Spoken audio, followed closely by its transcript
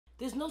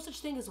There's no such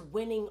thing as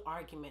winning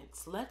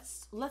arguments.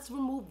 Let's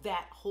remove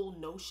that whole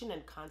notion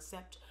and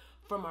concept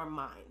from our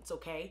minds,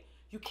 okay?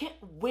 You can't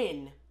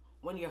win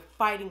when you're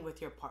fighting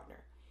with your partner.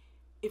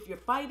 If you're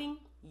fighting,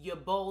 you're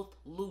both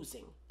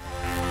losing.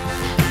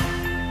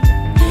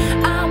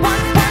 I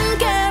want one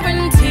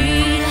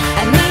guarantee.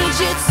 I need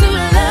you to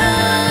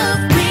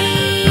love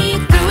me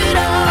through it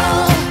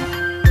all.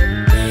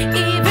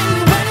 Even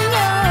when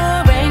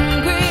you're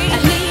angry,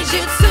 I need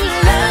you to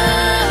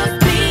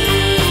love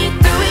me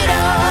through it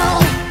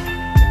all.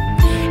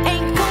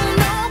 Ain't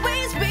gonna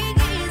always be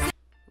easy.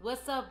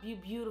 What's up, you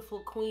beautiful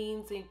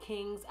queens and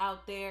kings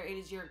out there? It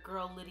is your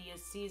girl Lydia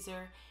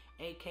Caesar,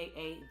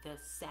 aka the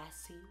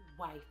Sassy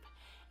Wife.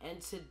 And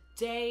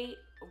today,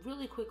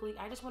 really quickly,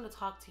 I just want to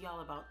talk to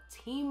y'all about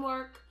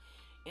teamwork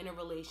in a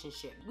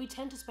relationship. We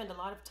tend to spend a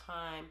lot of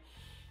time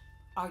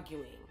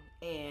arguing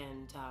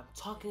and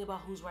talking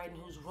about who's right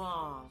and who's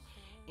wrong,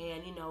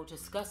 and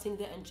discussing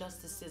the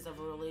injustices of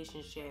a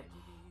relationship,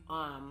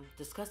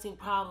 discussing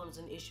problems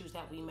and issues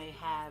that we may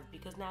have,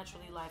 because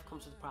naturally life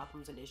comes with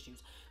problems and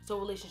issues. So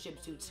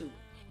relationships do too.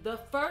 The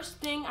first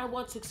thing I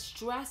want to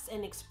stress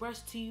and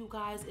express to you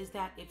guys is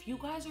that if you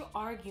guys are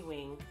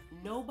arguing,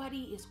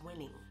 nobody is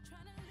winning.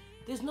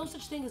 There's no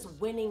such thing as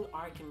winning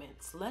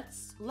arguments.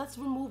 Let's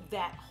remove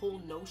that whole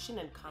notion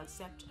and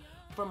concept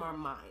from our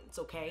minds,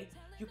 okay?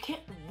 You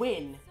can't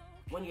win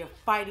when you're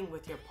fighting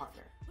with your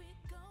partner.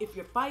 If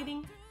you're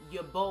fighting,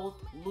 you're both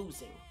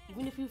losing.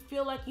 Even if you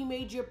feel like you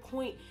made your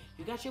point,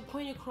 you got your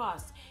point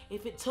across.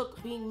 If it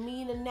took being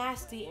mean and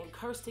nasty and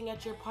cursing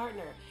at your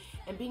partner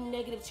and being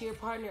negative to your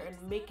partner and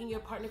making your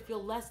partner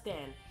feel less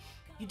than,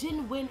 you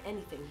didn't win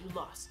anything, you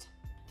lost.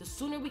 The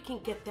sooner we can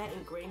get that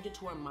ingrained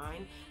into our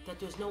mind, that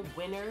there's no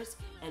winners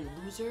and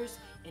losers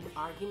in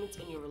arguments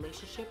in your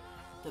relationship,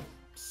 the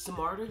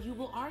smarter you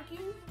will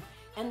argue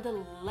and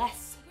the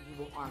less you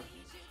will argue.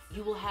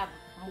 You will have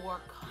more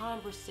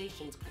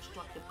conversations,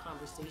 constructive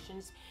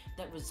conversations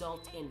that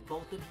result in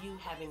both of you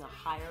having a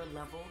higher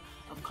level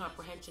of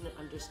comprehension and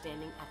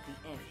understanding at the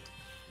end.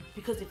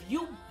 Because if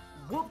you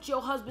whooped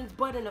your husband's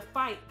butt in a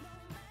fight,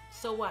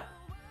 so what?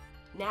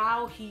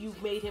 Now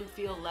you've made him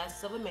feel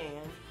less of a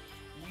man.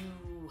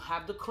 You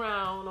have the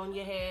crown on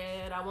your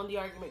head. I won the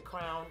argument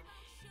crown,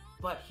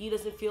 but he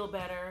doesn't feel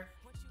better.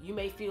 You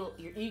may feel,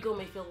 your ego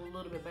may feel a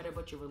little bit better,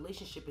 but your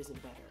relationship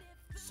isn't better.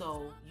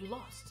 So you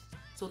lost.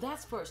 So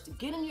that's first.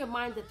 Get in your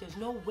mind that there's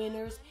no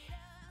winners,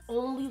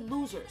 only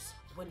losers.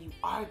 When you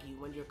argue,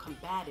 when you're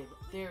combative,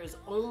 there is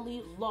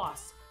only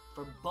loss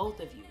for both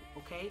of you,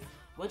 okay?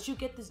 Once you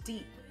get this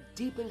deep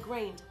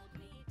ingrained,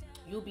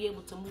 you'll be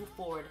able to move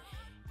forward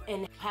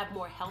and have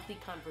more healthy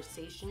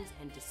conversations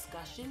and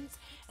discussions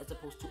as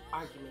opposed to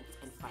arguments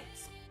and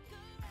fights.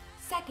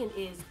 Second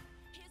is,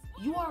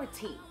 you are a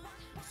team,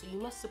 so you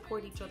must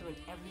support each other in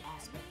every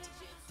aspect.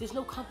 There's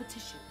no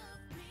competition.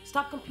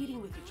 Stop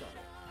competing with each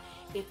other.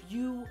 If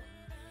you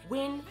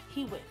win,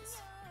 he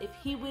wins. If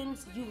he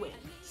wins, you win.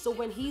 So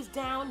when he's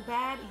down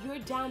bad, you're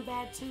down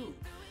bad too.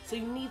 So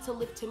you need to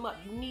lift him up.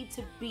 You need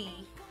to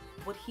be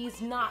what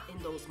he's not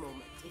in those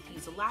moments. If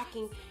he's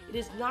lacking, it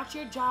is not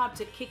your job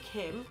to kick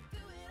him.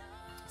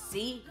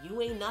 See,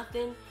 you ain't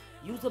nothing.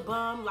 You's a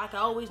bum like I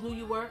always knew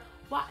you were.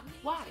 Why?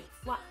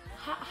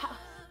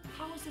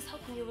 How is this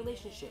helping your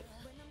relationship?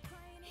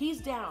 He's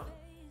down.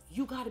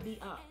 You gotta be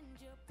up.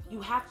 You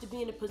have to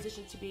be in a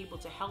position to be able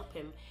to help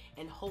him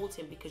and hold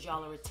him because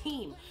y'all are a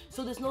team.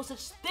 So there's no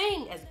such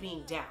thing as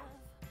being down.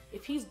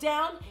 If he's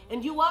down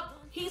and you up,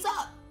 he's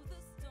up.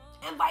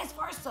 And vice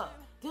versa.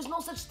 There's no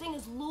such thing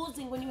as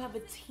losing when you have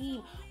a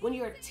team. When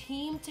you're a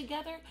team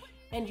together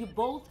and you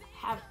both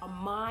have a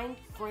mind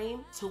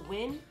frame to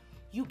win,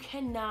 you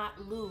cannot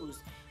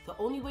lose. The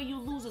only way you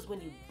lose is when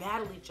you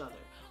battle each other.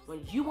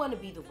 When you want to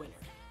be the winner,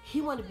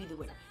 he want to be the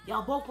winner.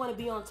 Y'all both want to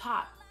be on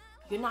top.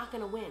 You're not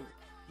going to win.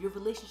 Your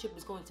relationship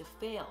is going to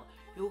fail.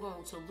 You're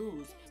going to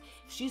lose.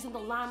 If she's in the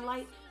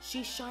limelight,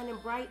 she's shining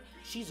bright,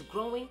 she's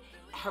growing,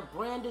 her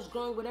brand is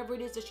growing, whatever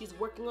it is that she's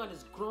working on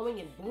is growing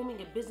and booming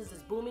and business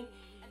is booming.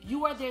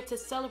 You are there to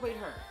celebrate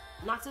her,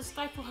 not to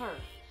stifle her,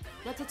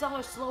 not to tell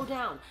her slow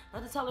down,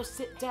 not to tell her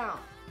sit down,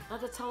 not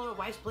to tell her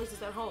wife's place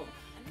is at home.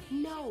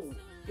 No,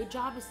 your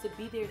job is to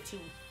be there to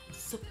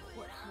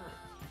support her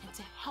and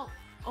to help.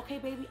 Okay,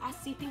 baby, I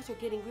see things are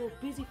getting real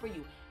busy for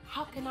you.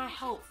 How can I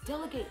help?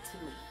 Delegate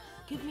to me.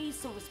 Give me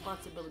some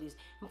responsibilities,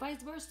 and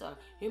vice versa.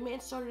 Your man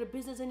started a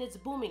business and it's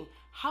booming.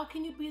 How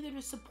can you be there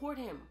to support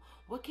him?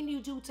 What can you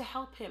do to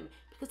help him?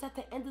 Because at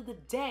the end of the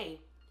day,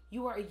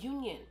 you are a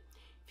union.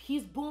 If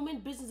he's booming,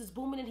 business is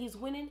booming, and he's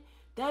winning,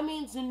 that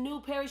means a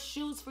new pair of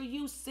shoes for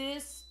you,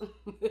 sis.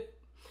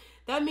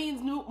 That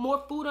means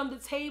more food on the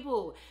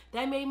table.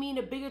 That may mean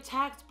a bigger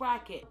tax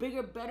bracket,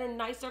 bigger, better,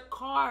 nicer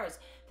cars.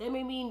 That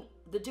may mean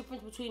the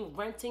difference between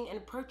renting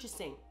and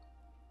purchasing,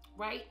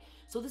 right?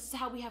 So this is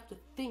how we have to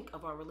think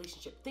of our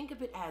relationship. Think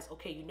of it as,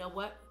 okay, you know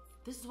what?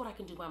 This is what I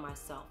can do by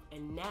myself.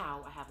 And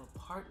now I have a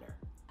partner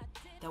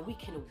that we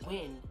can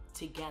win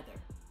together.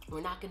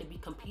 We're not going to be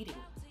competing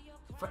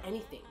for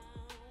anything.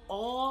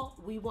 All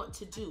we want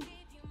to do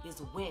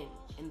is win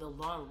in the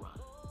long run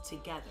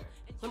together.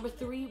 Number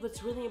 3,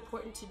 what's really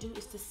important to do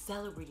is to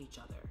celebrate each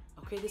other.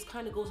 Okay, this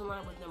kind of goes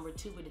along with number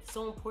 2, but it's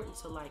so important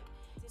to like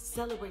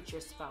celebrate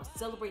your spouse,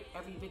 celebrate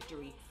every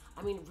victory.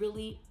 I mean,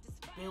 really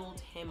build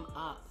him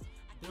up,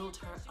 build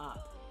her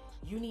up.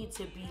 You need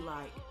to be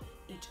like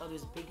each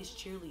other's biggest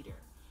cheerleader.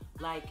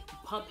 Like,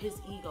 pump his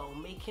ego,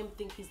 make him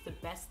think he's the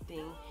best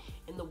thing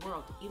in the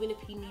world. Even if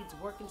he needs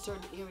work in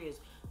certain areas,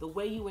 the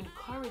way you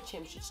encourage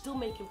him should still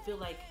make him feel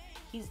like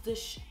he's the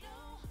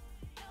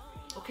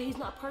okay, he's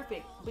not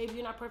perfect. Baby,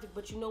 you're not perfect,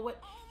 but you know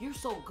what? You're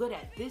so good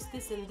at this,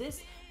 this, and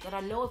this that I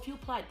know if you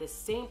applied the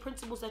same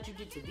principles that you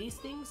did to these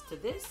things, to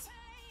this,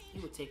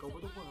 you would take over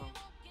the world.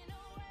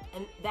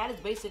 And that is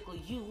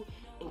basically you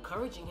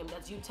encouraging him.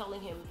 That's you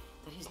telling him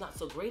that he's not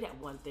so great at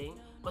one thing,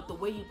 but the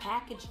way you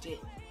packaged it,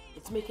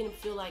 it's making him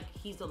feel like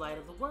he's the light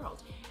of the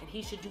world. And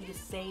he should do the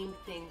same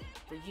thing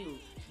for you.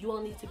 You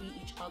all need to be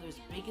each other's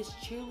biggest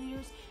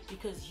cheerleaders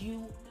because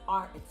you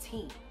are a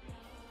team.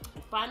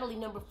 And finally,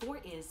 number 4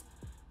 is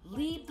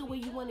lead the way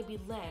you want to be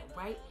led,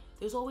 right?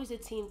 There's always a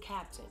team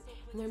captain,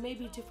 and there may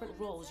be different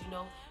roles, you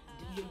know.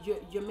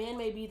 Your man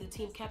may be the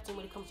team captain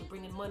when it comes to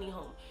bringing money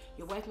home.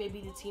 Your wife may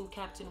be the team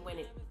captain when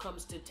it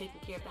comes to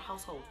taking care of the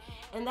household.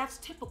 And that's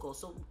typical.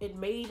 So it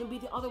may even be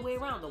the other way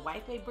around. The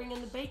wife may bring in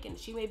the bacon.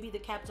 She may be the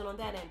captain on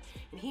that end,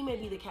 and he may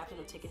be the captain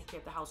of taking care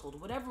of the household.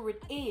 Whatever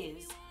it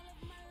is,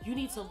 you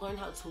need to learn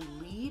how to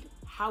lead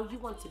how you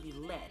want to be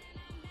led.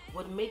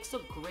 What makes a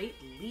great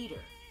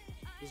leader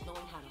is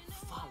knowing how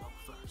to follow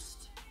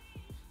first.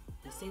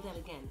 Let's say that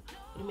again.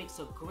 What makes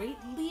a great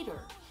leader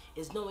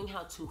is knowing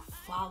how to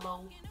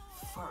follow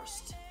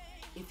first.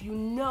 If you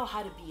know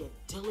how to be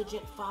a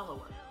diligent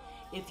follower,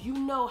 if you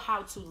know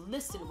how to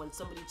listen when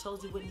somebody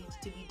tells you what needs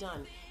to be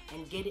done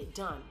and get it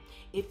done,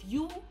 if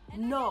you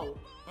know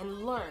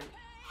and learn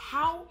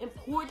how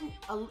important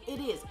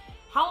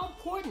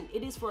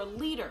it is for a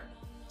leader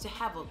to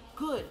have a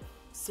good,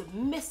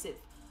 submissive,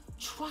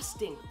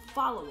 trusting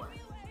follower,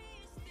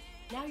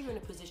 now you're in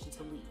a position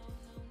to lead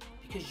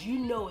because you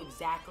know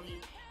exactly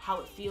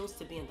how it feels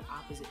to be on the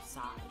opposite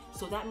side.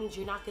 So that means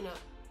you're not gonna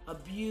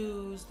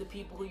abuse the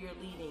people who you're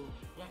leading.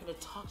 You're not gonna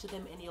talk to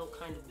them any old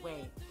kind of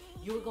way.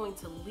 You're going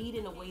to lead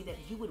in a way that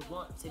you would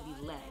want to be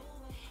led.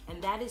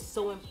 And that is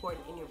so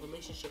important in your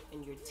relationship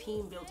and your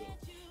team building.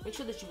 Make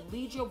sure that you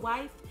lead your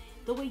wife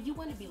the way you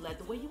want to be led,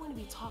 the way you want to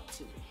be talked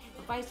to,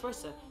 and vice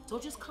versa.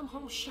 Don't just come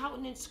home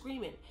shouting and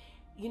screaming,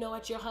 you know,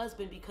 at your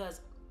husband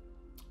because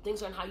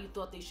things aren't how you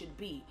thought they should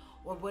be,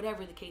 or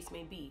whatever the case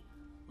may be.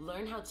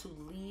 Learn how to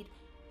lead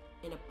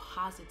in a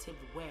positive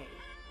way.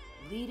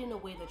 Lead in a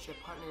way that your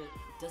partner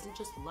doesn't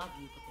just love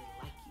you, but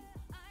they like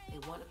you.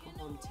 They want to come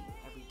home to you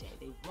every day.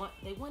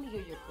 They want to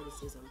hear your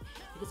criticism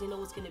because they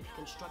know it's going to be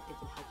constructive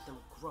and help them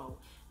grow,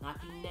 not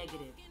be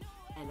negative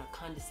and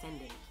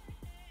condescending.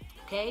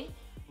 Okay?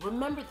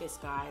 Remember this,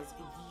 guys.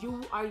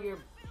 You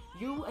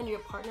and your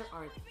partner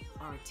are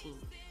a team.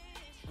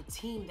 A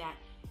team that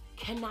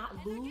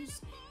cannot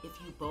lose if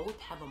you both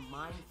have a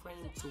mind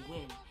frame to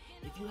win.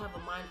 If you have a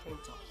mind frame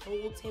to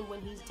hold him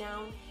when he's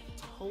down,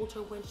 to hold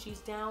her when she's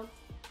down,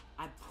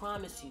 I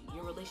promise you,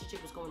 your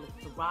relationship is going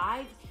to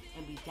thrive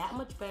and be that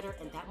much better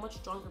and that much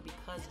stronger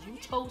because you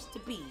chose to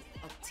be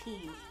a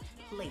team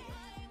player.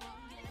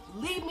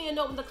 Leave me a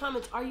note in the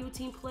comments. Are you a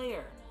team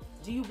player?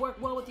 Do you work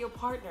well with your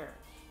partner?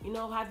 You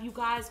know, have you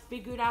guys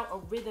figured out a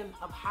rhythm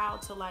of how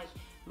to like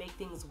make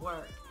things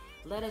work?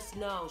 Let us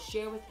know.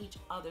 Share with each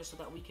other so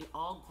that we can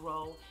all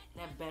grow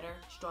and have better,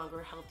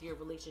 stronger, healthier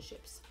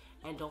relationships.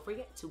 And don't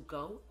forget to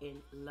go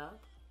in love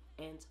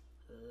and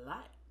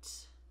light.